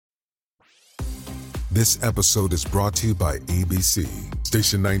This episode is brought to you by ABC.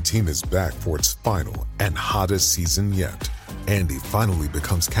 Station 19 is back for its final and hottest season yet. Andy finally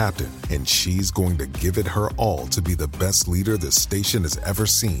becomes captain, and she's going to give it her all to be the best leader the station has ever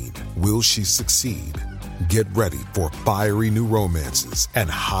seen. Will she succeed? Get ready for fiery new romances and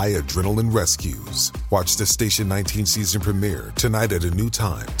high adrenaline rescues. Watch the Station 19 season premiere tonight at a new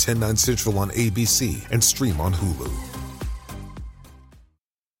time, 10/9 Central on ABC, and stream on Hulu.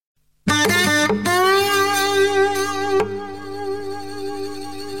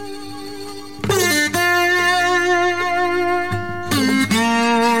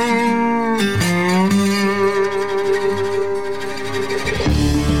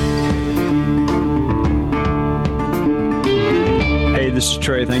 This is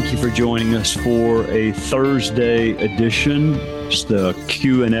Trey. Thank you for joining us for a Thursday edition. It's the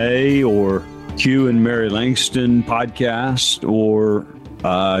Q&A or Q and Mary Langston podcast, or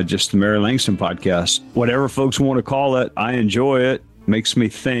just the Mary Langston podcast. Whatever folks want to call it, I enjoy it. Makes me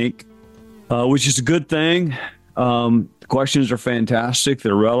think, which is a good thing. The questions are fantastic.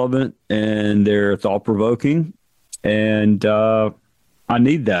 They're relevant and they're thought-provoking. And I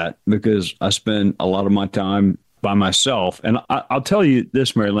need that because I spend a lot of my time by myself. And I'll tell you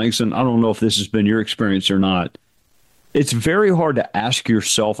this, Mary Langston, I don't know if this has been your experience or not. It's very hard to ask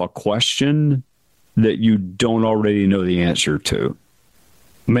yourself a question that you don't already know the answer to.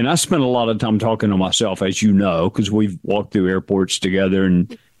 I mean, I spend a lot of time talking to myself, as you know, because we've walked through airports together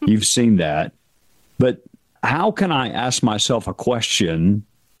and you've seen that. But how can I ask myself a question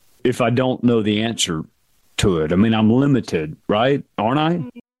if I don't know the answer to it? I mean, I'm limited, right? Aren't I?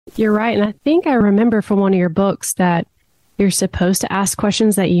 You're right. And I think I remember from one of your books that you're supposed to ask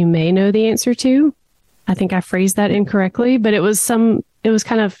questions that you may know the answer to. I think I phrased that incorrectly, but it was kind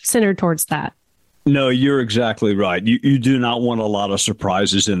of centered towards that. No, you're exactly right. You do not want a lot of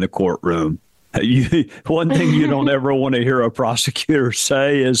surprises in the courtroom. One thing you don't ever want to hear a prosecutor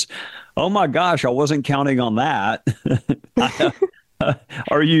say is, "Oh my gosh, I wasn't counting on that."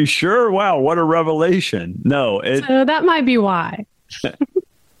 Are you sure? Wow, what a revelation. No. So that might be why.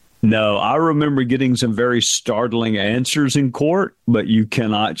 No, I remember getting some very startling answers in court, but you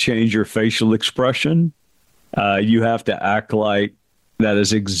cannot change your facial expression. You have to act like that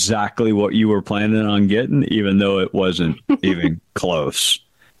is exactly what you were planning on getting, even though it wasn't even close.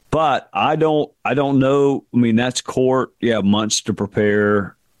 But I don't know. I mean, that's court. You have months to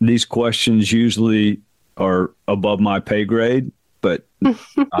prepare. These questions usually are above my pay grade, but I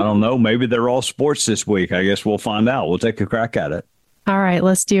don't know. Maybe they're all sports this week. I guess we'll find out. We'll take a crack at it. All right,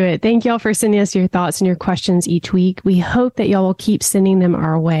 let's do it. Thank y'all for sending us your thoughts and your questions each week. We hope that y'all will keep sending them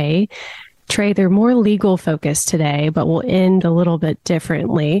our way. Trey, they're more legal focused today, but we'll end a little bit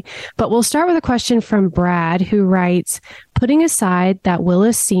differently. But we'll start with a question from Brad, who writes, putting aside that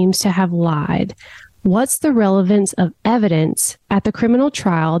Willis seems to have lied, what's the relevance of evidence at the criminal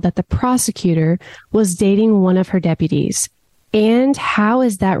trial that the prosecutor was dating one of her deputies? And how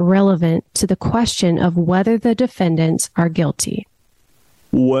is that relevant to the question of whether the defendants are guilty?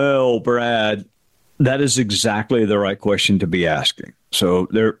 Well, Brad, that is exactly the right question to be asking. So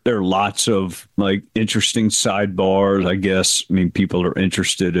there are lots of interesting sidebars, I guess. I mean, people are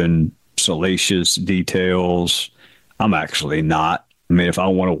interested in salacious details. I'm actually not. I mean, if I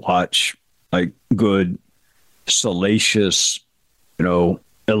want to watch good, salacious,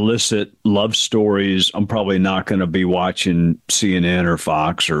 illicit love stories, I'm probably not going to be watching CNN or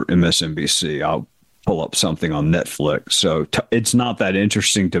Fox or MSNBC. I'll pull up something on Netflix. So it's not that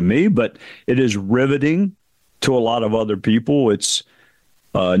interesting to me, but it is riveting to a lot of other people. It's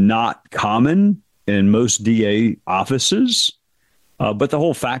not common in most DA offices, but the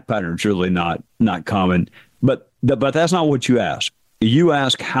whole fact pattern is really not common. But that's not what you ask. You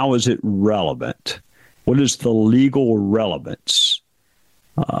ask, how is it relevant? What is the legal relevance?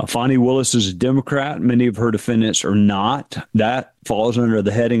 Fani Willis is a Democrat. Many of her defendants are not. That falls under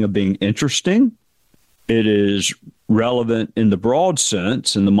the heading of being interesting. It is relevant in the broad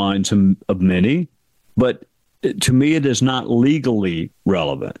sense in the minds of many, but to me, it is not legally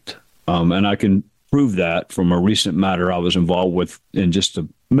relevant. And I can prove that from a recent matter I was involved with in just a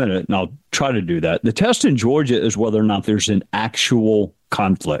minute, and I'll try to do that. The test in Georgia is whether or not there's an actual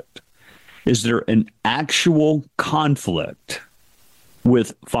conflict. Is there an actual conflict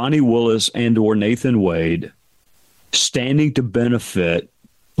with Fani Willis and or Nathan Wade standing to benefit?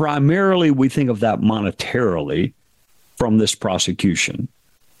 Primarily, we think of that monetarily from this prosecution.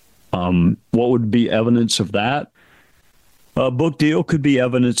 What would be evidence of that? A book deal could be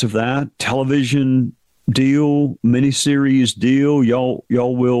evidence of that. Television deal, miniseries deal. Y'all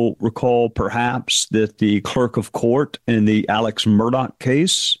will recall perhaps that the clerk of court in the Alex Murdaugh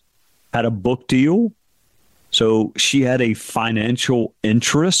case had a book deal So she had a financial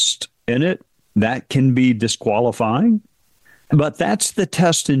interest in it. That can be disqualifying. But that's the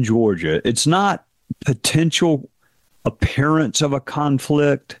test in Georgia. It's not potential appearance of a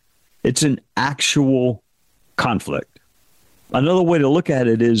conflict. It's an actual conflict. Another way to look at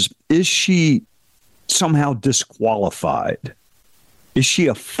it is she somehow disqualified? Is she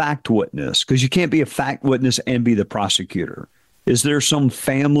a fact witness? Because you can't be a fact witness and be the prosecutor. Is there some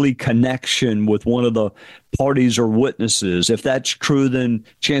family connection with one of the parties or witnesses? If that's true, then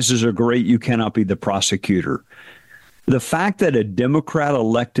chances are great you cannot be the prosecutor. The fact that a Democrat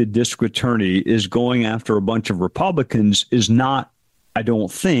elected district attorney is going after a bunch of Republicans is not, I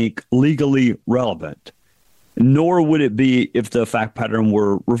don't think, legally relevant. Nor would it be if the fact pattern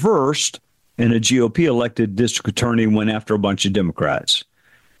were reversed and a GOP elected district attorney went after a bunch of Democrats.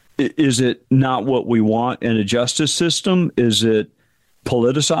 Is it not what we want in a justice system? Is it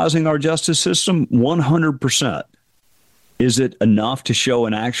politicizing our justice system? 100%. Is it enough to show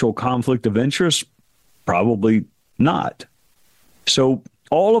an actual conflict of interest? Probably not. So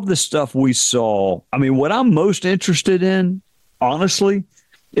all of the stuff we saw, I mean, what I'm most interested in, honestly,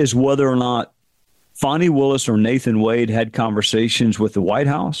 is whether or not Fonnie Willis or Nathan Wade had conversations with the White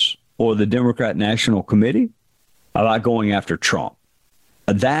House or the Democrat National Committee about going after Trump.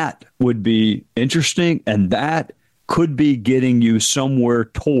 That would be interesting, and that could be getting you somewhere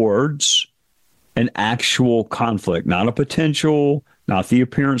towards an actual conflict, not a potential, not the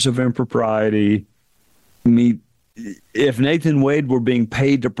appearance of impropriety. I mean, if Nathan Wade were being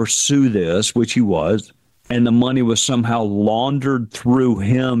paid to pursue this, which he was, and the money was somehow laundered through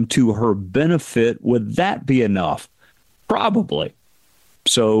him to her benefit, would that be enough? Probably.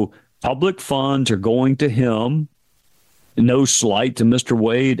 So public funds are going to him. No slight to Mr.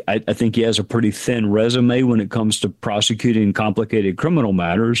 Wade. I think he has a pretty thin resume when it comes to prosecuting complicated criminal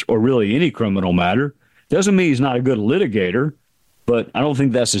matters, or really any criminal matter. Doesn't mean he's not a good litigator, but I don't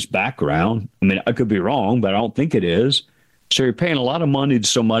think that's his background. I mean, I could be wrong, but I don't think it is. So you're paying a lot of money to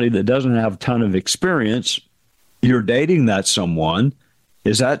somebody that doesn't have a ton of experience. You're dating that someone.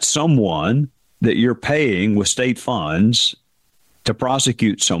 Is that someone that you're paying with state funds to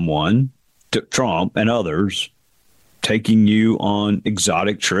prosecute someone, to Trump and others, taking you on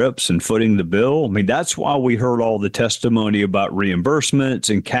exotic trips and footing the bill? I mean, that's why we heard all the testimony about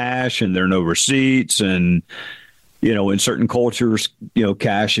reimbursements and cash, and there are no receipts. And, you know, in certain cultures, you know,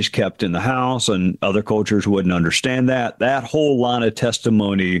 cash is kept in the house, and other cultures wouldn't understand that. That whole line of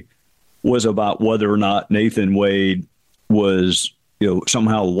testimony was about whether or not Nathan Wade was, you know,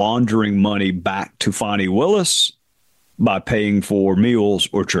 somehow laundering money back to Fonnie Willis by paying for meals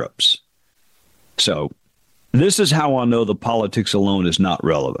or trips. So this is how I know the politics alone is not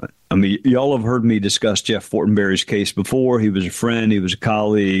relevant. I mean, y'all have heard me discuss Jeff Fortenberry's case before. He was a friend. He was a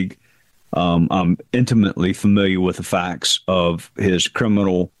colleague. I'm intimately familiar with the facts of his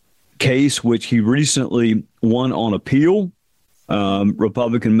criminal case, which he recently won on appeal.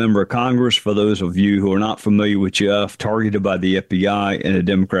 Republican member of Congress, for those of you who are not familiar with Jeff, targeted by the FBI and a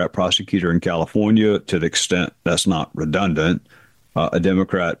Democrat prosecutor in California, to the extent that's not redundant, a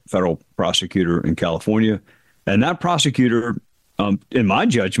Democrat federal prosecutor in California. And that prosecutor, in my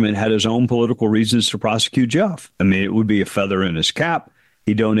judgment, had his own political reasons to prosecute Jeff. I mean, it would be a feather in his cap.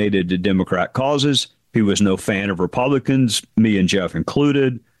 He donated to Democrat causes. He was no fan of Republicans, me and Jeff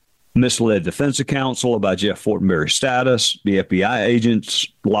included. Misled defense counsel about Jeff Fortenberry's status. The FBI agents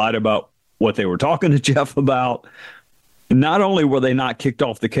lied about what they were talking to Jeff about. Not only were they not kicked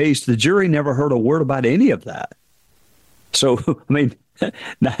off the case, the jury never heard a word about any of that. So, I mean,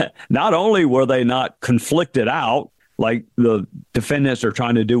 not only were they not conflicted out like the defendants are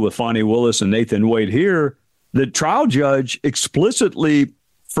trying to do with Fonnie Willis and Nathan Wade here, the trial judge explicitly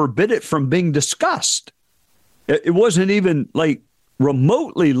forbid it from being discussed. It wasn't even like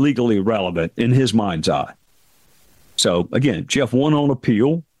remotely legally relevant in his mind's eye. So again, Jeff won on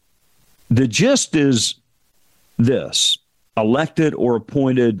appeal. The gist is this: elected or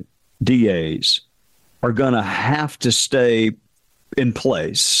appointed DAs are going to have to stay in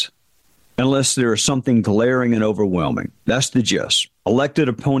place unless there is something glaring and overwhelming. That's the gist. Elected,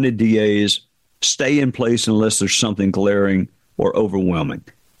 appointed DAs stay in place unless there's something glaring or overwhelming.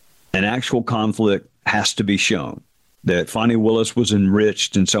 An actual conflict has to be shown that Fonnie Willis was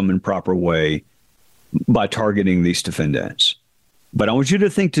enriched in some improper way by targeting these defendants. But I want you to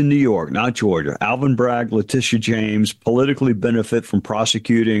think to New York, not Georgia. Alvin Bragg, Letitia James politically benefit from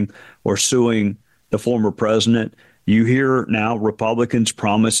prosecuting or suing the former president. You hear now Republicans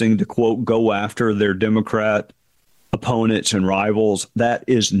promising to, quote, go after their Democrat opponents and rivals. That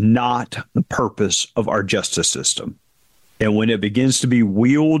is not the purpose of our justice system. And when it begins to be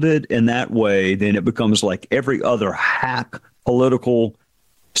wielded in that way, then it becomes like every other hack political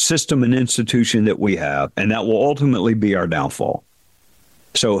system and institution that we have. And that will ultimately be our downfall.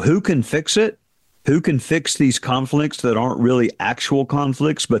 So who can fix it? Who can fix these conflicts that aren't really actual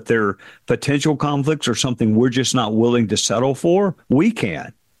conflicts, but they're potential conflicts or something we're just not willing to settle for? We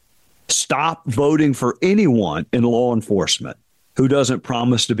can. Stop voting for anyone in law enforcement who doesn't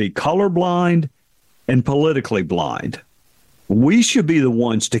promise to be colorblind and politically blind. We should be the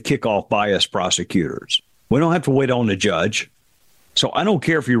ones to kick off biased prosecutors. We don't have to wait on a judge. So I don't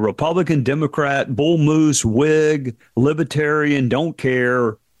care if you're Republican, Democrat, Bull Moose, Whig, Libertarian, don't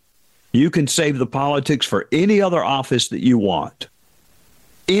care. You can save the politics for any other office that you want.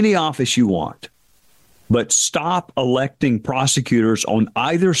 Any office you want. But stop electing prosecutors on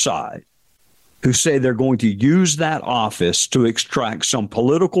either side who say they're going to use that office to extract some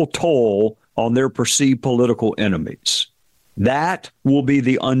political toll on their perceived political enemies. That will be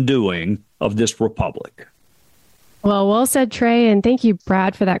the undoing of this republic. Well said, Trey. And thank you,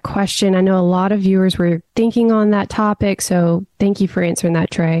 Brad, for that question. I know a lot of viewers were thinking on that topic. So thank you for answering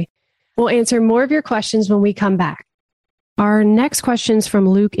that, Trey. We'll answer more of your questions when we come back. Our next question is from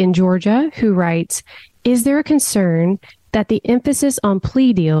Luke in Georgia, who writes, is there a concern that the emphasis on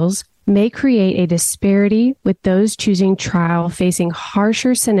plea deals may create a disparity with those choosing trial facing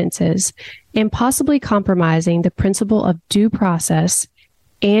harsher sentences and possibly compromising the principle of due process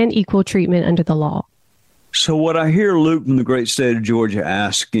and equal treatment under the law? So what I hear Luke from the great state of Georgia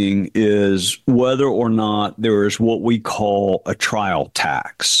asking is whether or not there is what we call a trial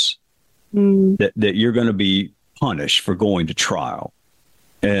tax, that you're going to be punished for going to trial.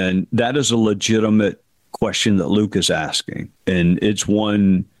 And that is a legitimate question that Luke is asking. And it's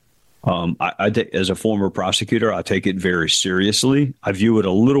one, as a former prosecutor, I take it very seriously. I view it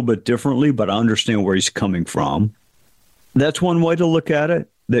a little bit differently, but I understand where he's coming from. That's one way to look at it,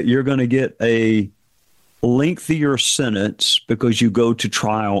 that you're going to get a lengthier sentence because you go to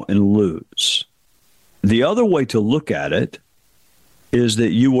trial and lose. The other way to look at it is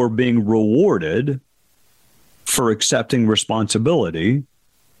that you are being rewarded for accepting responsibility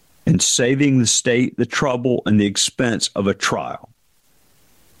and saving the state the trouble and the expense of a trial.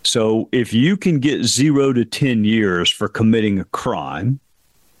 So if you can get 0 to 10 years for committing a crime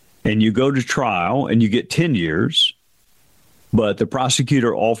and you go to trial and you get 10 years, but the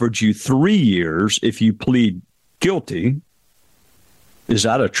prosecutor offered you 3 years if you plead guilty, is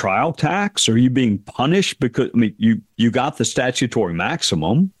that a trial tax? Are you being punished because, you got the statutory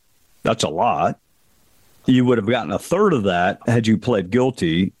maximum? That's a lot. You would have gotten a third of that had you pled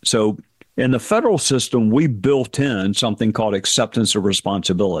guilty. So in the federal system, we built in something called acceptance of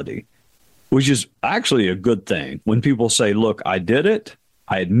responsibility, which is actually a good thing. When people say, look, I did it,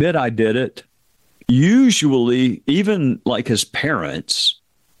 I admit I did it. Usually, even like as parents,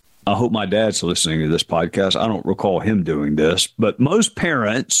 I hope my dad's listening to this podcast. I don't recall him doing this, but most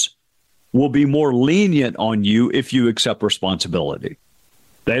parents will be more lenient on you if you accept responsibility.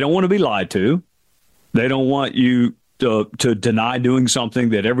 They don't want to be lied to. They don't want you to deny doing something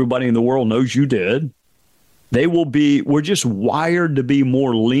that everybody in the world knows you did. We're just wired to be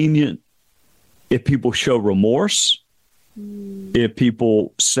more lenient if people show remorse, if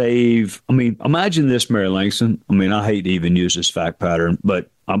people save. Imagine this, Mary Langston. I hate to even use this fact pattern,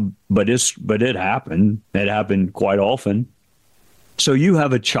 but it happened. It happened quite often. So you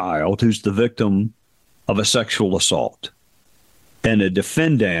have a child who's the victim of a sexual assault, and a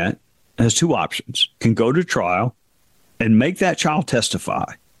defendant has two options: can go to trial and make that child testify,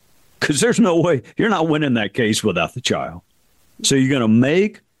 because there's no way you're not winning that case without the child. So you're going to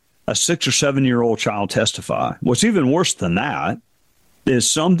make a 6 or 7 year old child testify. What's even worse than that is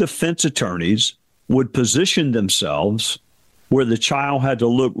some defense attorneys would position themselves where the child had to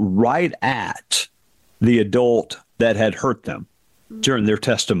look right at the adult that had hurt them during their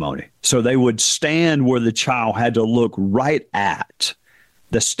testimony. So they would stand where the child had to look right at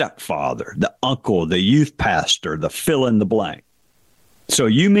the stepfather, the uncle, the youth pastor, the fill in the blank. So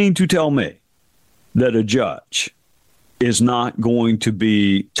you mean to tell me that a judge is not going to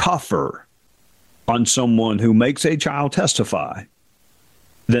be tougher on someone who makes a child testify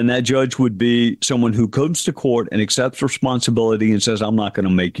than that judge would be someone who comes to court and accepts responsibility and says, I'm not going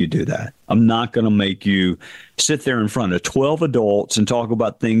to make you do that. I'm not going to make you sit there in front of 12 adults and talk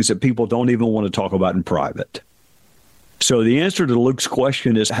about things that people don't even want to talk about in private. So the answer to Luke's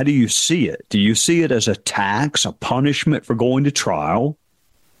question is, how do you see it? Do you see it as a tax, a punishment for going to trial?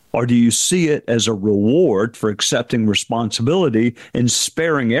 Or do you see it as a reward for accepting responsibility and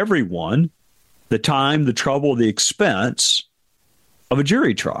sparing everyone the time, the trouble, the expense of a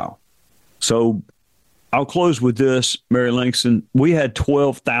jury trial? So I'll close with this, Mary Langston. We had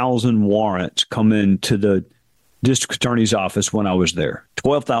 12,000 warrants come into the district attorney's office when I was there.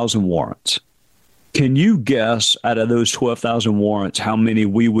 12,000 warrants. Can you guess out of those 12,000 warrants how many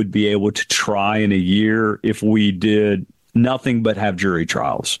we would be able to try in a year if we did nothing but have jury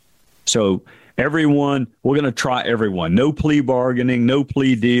trials? So everyone, we're going to try everyone. No plea bargaining, no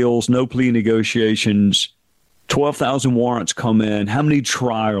plea deals, no plea negotiations. 12,000 warrants come in. How many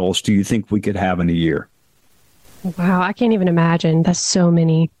trials do you think we could have in a year? Wow, I can't even imagine. That's so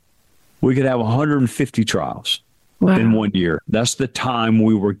many. We could have 150 trials in 1 year. That's the time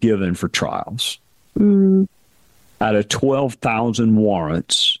we were given for trials. Out of 12,000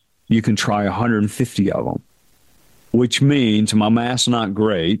 warrants, you can try 150 of them, which means, my math's not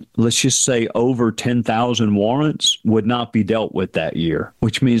great, let's just say over 10,000 warrants would not be dealt with that year,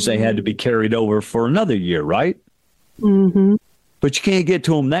 which means they had to be carried over for another year, right? Mm-hmm. But you can't get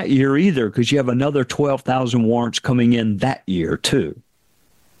to them that year either because you have another 12,000 warrants coming in that year too.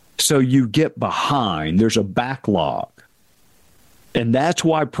 So you get behind. There's a backlog. And that's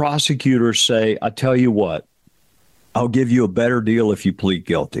why prosecutors say, I tell you what, I'll give you a better deal if you plead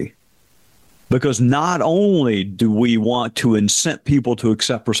guilty. Because not only do we want to incent people to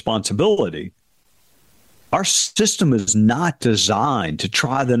accept responsibility, our system is not designed to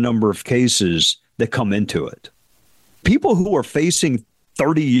try the number of cases that come into it. People who are facing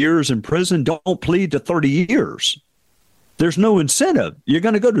 30 years in prison don't plead to 30 years. There's no incentive. You're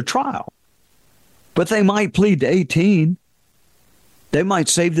going to go to trial. But they might plead to 18. They might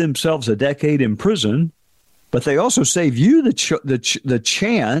save themselves a decade in prison, but they also save you the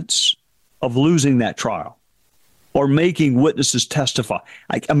chance of losing that trial or making witnesses testify.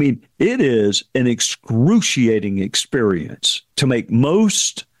 I mean, it is an excruciating experience to make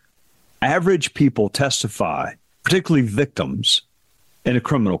most average people testify, particularly victims, in a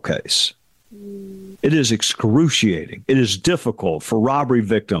criminal case. It is excruciating. It is difficult for robbery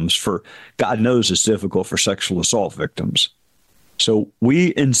victims, for God knows it's difficult for sexual assault victims. So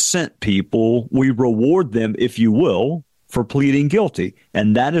we incent people, we reward them, if you will, for pleading guilty.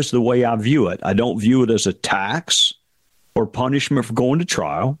 And that is the way I view it. I don't view it as a tax or punishment for going to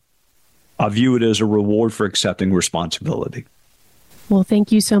trial. I view it as a reward for accepting responsibility. Well,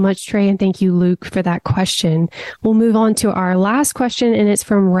 thank you so much, Trey, and thank you, Luke, for that question. We'll move on to our last question, and it's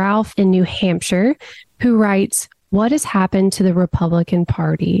from Ralph in New Hampshire, who writes, what has happened to the Republican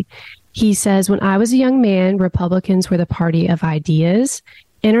Party? He says, when I was a young man, Republicans were the party of ideas,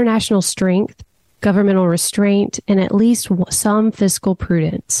 international strength, governmental restraint, and at least some fiscal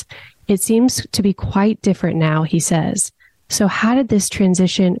prudence. It seems to be quite different now, he says. So how did this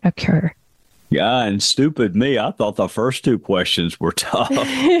transition occur? Yeah, and stupid me, I thought the first two questions were tough.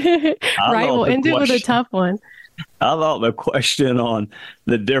 Right, we'll end it with a tough one. I thought the question on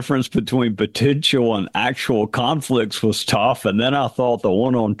the difference between potential and actual conflicts was tough. And then I thought the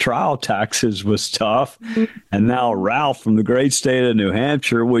one on trial taxes was tough. And now Ralph from the great state of New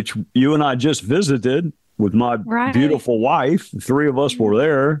Hampshire, which you and I just visited with my beautiful wife. The three of us were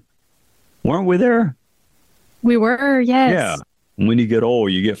there. Weren't we there? We were, yes. Yeah. When you get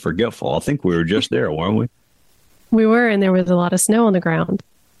old, you get forgetful. I think we were just there, weren't we? We were, and there was a lot of snow on the ground.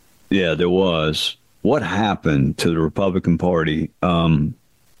 Yeah, there was. What happened to the Republican Party? I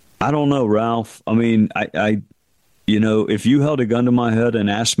don't know, Ralph. I mean, I if you held a gun to my head and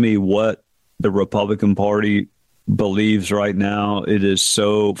asked me what the Republican Party believes right now, it is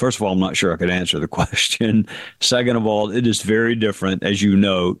so, first of all, I'm not sure I could answer the question. Second of all, it is very different, as you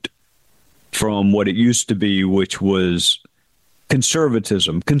note, from what it used to be, which was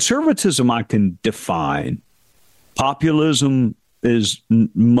conservatism. Conservatism I can define. Populism is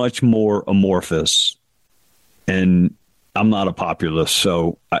much more amorphous, and I'm not a populist,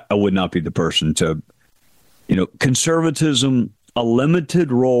 so I would not be the person to, conservatism, a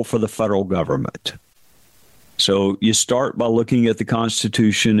limited role for the federal government. So you start by looking at the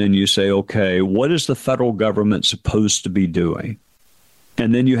Constitution and you say, okay, what is the federal government supposed to be doing?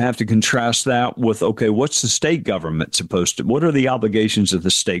 And then you have to contrast that with, okay, what's the state government supposed to, what are the obligations of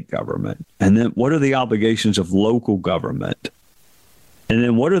the state government? And then what are the obligations of local government? And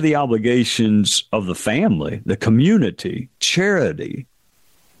then what are the obligations of the family, the community, charity?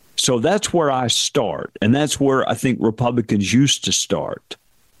 So that's where I start. And that's where I think Republicans used to start,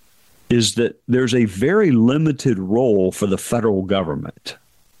 is that there's a very limited role for the federal government.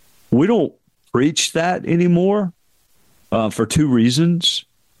 We don't preach that anymore for two reasons.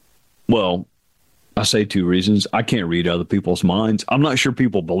 Well, I say two reasons. I can't read other people's minds. I'm not sure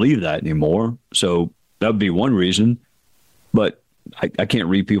people believe that anymore. So that would be one reason. But I can't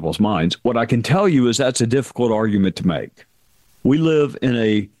read people's minds. What I can tell you is that's a difficult argument to make. We live in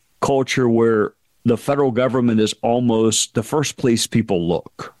a culture where the federal government is almost the first place people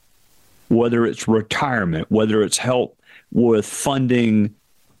look, whether it's retirement, whether it's help with funding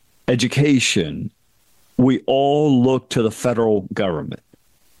education. We all look to the federal government.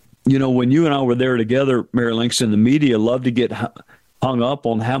 You know, when you and I were there together, Mary Langston, the media loved to get hung up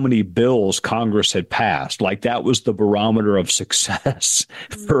on how many bills Congress had passed. Like that was the barometer of success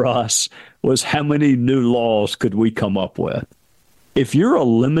for us, was how many new laws could we come up with. If you're a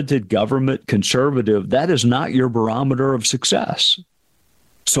limited government conservative, that is not your barometer of success.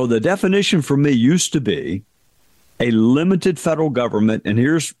 So the definition for me used to be a limited federal government. And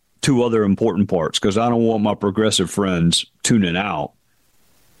here's two other important parts, because I don't want my progressive friends tuning out,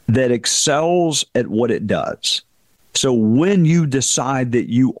 that excels at what it does. So when you decide that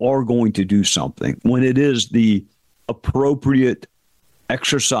you are going to do something, when it is the appropriate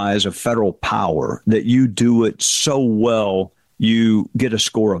exercise of federal power, that you do it so well, you get a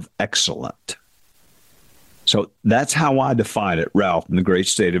score of excellent. So that's how I define it, Ralph, in the great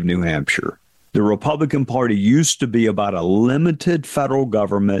state of New Hampshire. The Republican Party used to be about a limited federal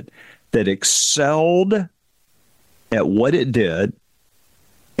government that excelled at what it did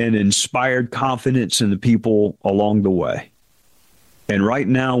and inspired confidence in the people along the way. And right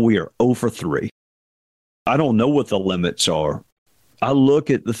now we are 0 for 3. I don't know what the limits are. I look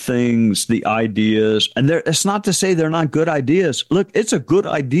at the things, the ideas, and it's not to say they're not good ideas. Look, it's a good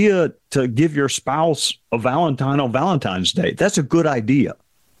idea to give your spouse a Valentine on Valentine's Day. That's a good idea.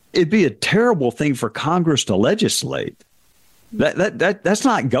 It'd be a terrible thing for Congress to legislate. That's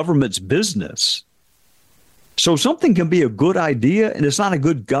not government's business. So something can be a good idea, and it's not a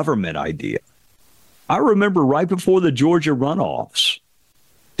good government idea. I remember right before the Georgia runoffs,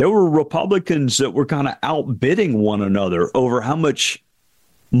 there were Republicans that were kind of outbidding one another over how much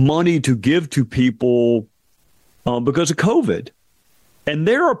money to give to people because of COVID. And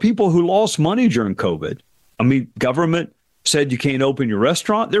there are people who lost money during COVID. I mean, government said you can't open your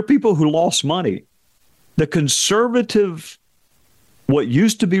restaurant. There are people who lost money. The conservative, what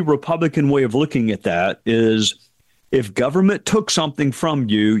used to be Republican way of looking at that is if government took something from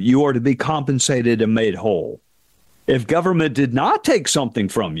you, you are to be compensated and made whole. If government did not take something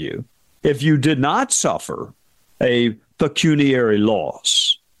from you, if you did not suffer a pecuniary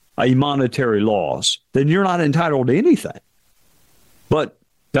loss, a monetary loss, then you're not entitled to anything. But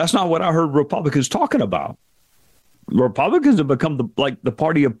that's not what I heard Republicans talking about. Republicans have become the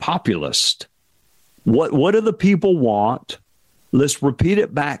party of populists. What do the people want? Let's repeat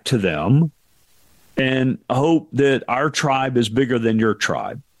it back to them and hope that our tribe is bigger than your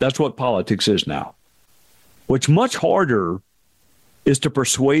tribe. That's what politics is now. What's much harder is to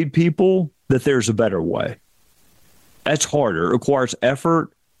persuade people that there's a better way. That's harder. It requires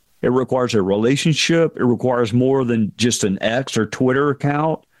effort. It requires a relationship. It requires more than just an X or Twitter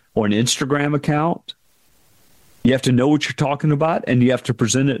account or an Instagram account. You have to know what you're talking about, and you have to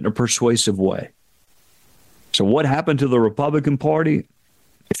present it in a persuasive way. So what happened to the Republican Party?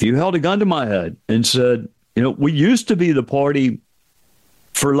 If you held a gun to my head and said, you know, we used to be the party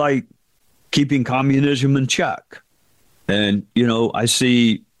for like keeping communism in check. And, you know, I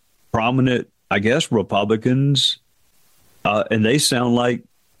see prominent, I guess, Republicans, and they sound like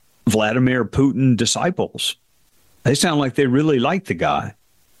Vladimir Putin disciples. They sound like they really like the guy.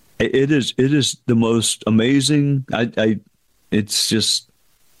 It is the most amazing. It's just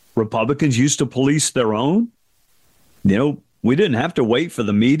Republicans used to police their own. You know, we didn't have to wait for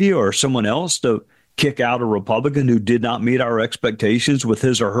the media or someone else to kick out a Republican who did not meet our expectations with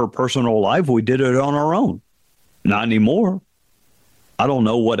his or her personal life. We did it on our own. Not anymore. I don't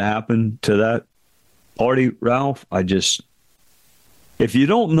know what happened to that party, Ralph. If you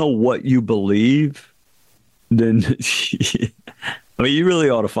don't know what you believe, then I mean, you really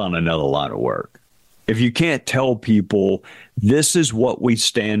ought to find another line of work. If you can't tell people this is what we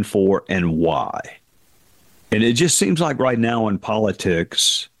stand for and why. And it just seems like right now in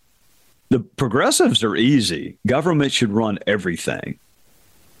politics, the progressives are easy. Government should run everything.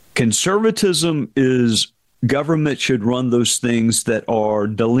 Conservatism is government should run those things that are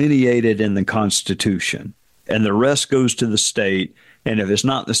delineated in the Constitution, and the rest goes to the state. And if it's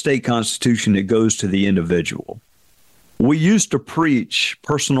not the state constitution, it goes to the individual. We used to preach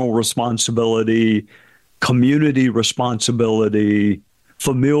personal responsibility, community responsibility,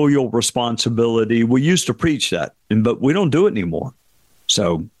 familial responsibility. We used to preach that, but we don't do it anymore.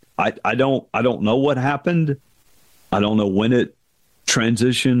 So I don't know what happened. I don't know when it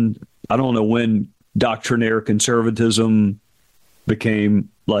transitioned. I don't know when doctrinaire conservatism became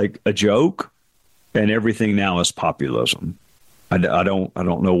like a joke and everything now is populism. I don't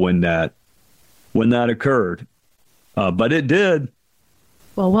know when that occurred, but it did.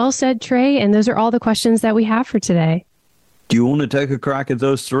 Well said, Trey. And those are all the questions that we have for today. Do you want to take a crack at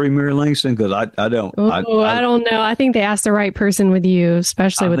those three, Mary Langston? Because I don't. I don't know. I think they asked the right person with you,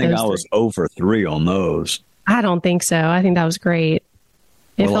 especially with those. I think I was over 3 on those. I don't think so. I think that was great.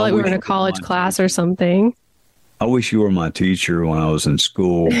 It felt like we were in a college class or something. I wish you were my teacher when I was in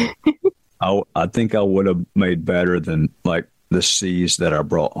school. I think I would have made better than like the C's that I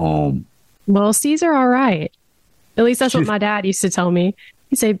brought home. Well, C's are all right. At least that's what my dad used to tell me.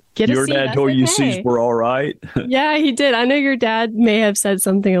 He'd say, get a C. Your dad told you C's were all right? Yeah, he did. I know your dad may have said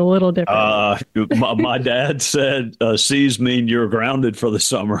something a little different. My dad said C's mean you're grounded for the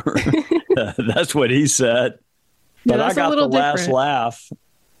summer. That's what he said. But I got the last laugh.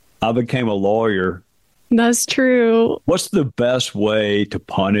 I became a lawyer. That's true. What's the best way to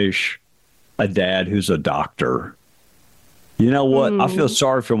punish a dad who's a doctor? You know what? I feel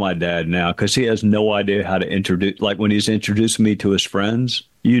sorry for my dad now because he has no idea how to introduce. Like when he's introducing me to his friends,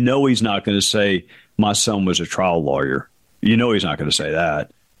 you know he's not going to say my son was a trial lawyer. You know he's not going to say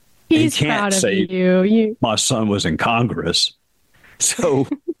that. He's proud of you. My son was in Congress. So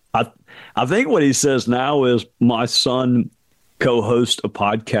I think what he says now is my son co-hosts a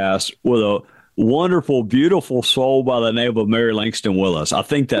podcast with a wonderful, beautiful soul by the name of Mary Langston Willis. I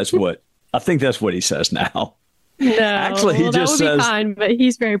think that's what he says now. No, actually, he just says, be fine, but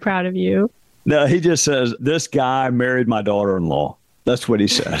he's very proud of you. No, he just says, this guy married my daughter-in-law. That's what he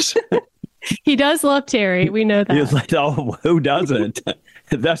says. He does love Terry. We know that. He's like, oh, who doesn't?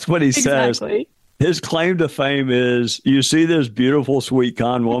 That's what he says. His claim to fame is, you see this beautiful, sweet,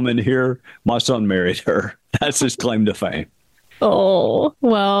 kind woman here? My son married her. That's his claim to fame. Oh,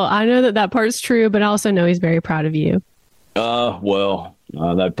 well, I know that part's true, but I also know he's very proud of you.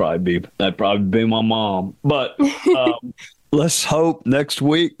 That'd probably be my mom. But let's hope next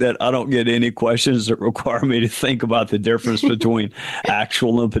week that I don't get any questions that require me to think about the difference between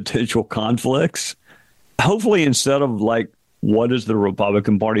actual and potential conflicts. Hopefully, instead of like, what does the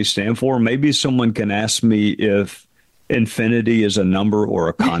Republican Party stand for? Maybe someone can ask me if infinity is a number or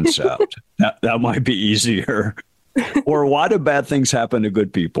a concept. that might be easier. Or why do bad things happen to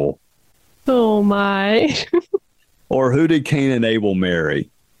good people? Oh, my. Or who did Cain and Abel marry?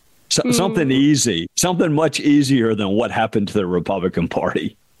 Something easy, something much easier than what happened to the Republican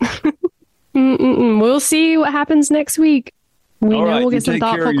Party. We'll see what happens next week. We'll get some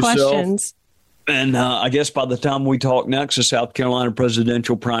thoughtful questions. And I guess by the time we talk next, the South Carolina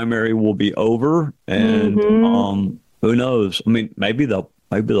presidential primary will be over. And who knows? I mean, maybe the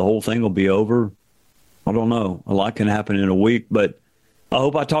whole thing will be over. I don't know. A lot can happen in a week, but I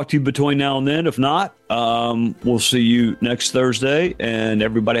hope I talk to you between now and then. If not, we'll see you next Thursday. And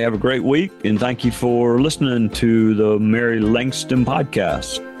everybody have a great week. And thank you for listening to the Mary Langston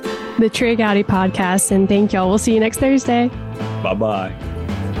podcast. The Trey Gowdy podcast. And thank y'all. We'll see you next Thursday. Bye-bye.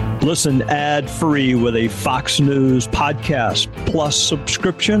 Listen ad-free with a Fox News Podcast Plus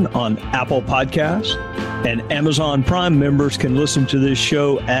subscription on Apple Podcasts. And Amazon Prime members can listen to this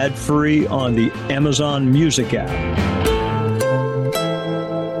show ad-free on the Amazon Music app.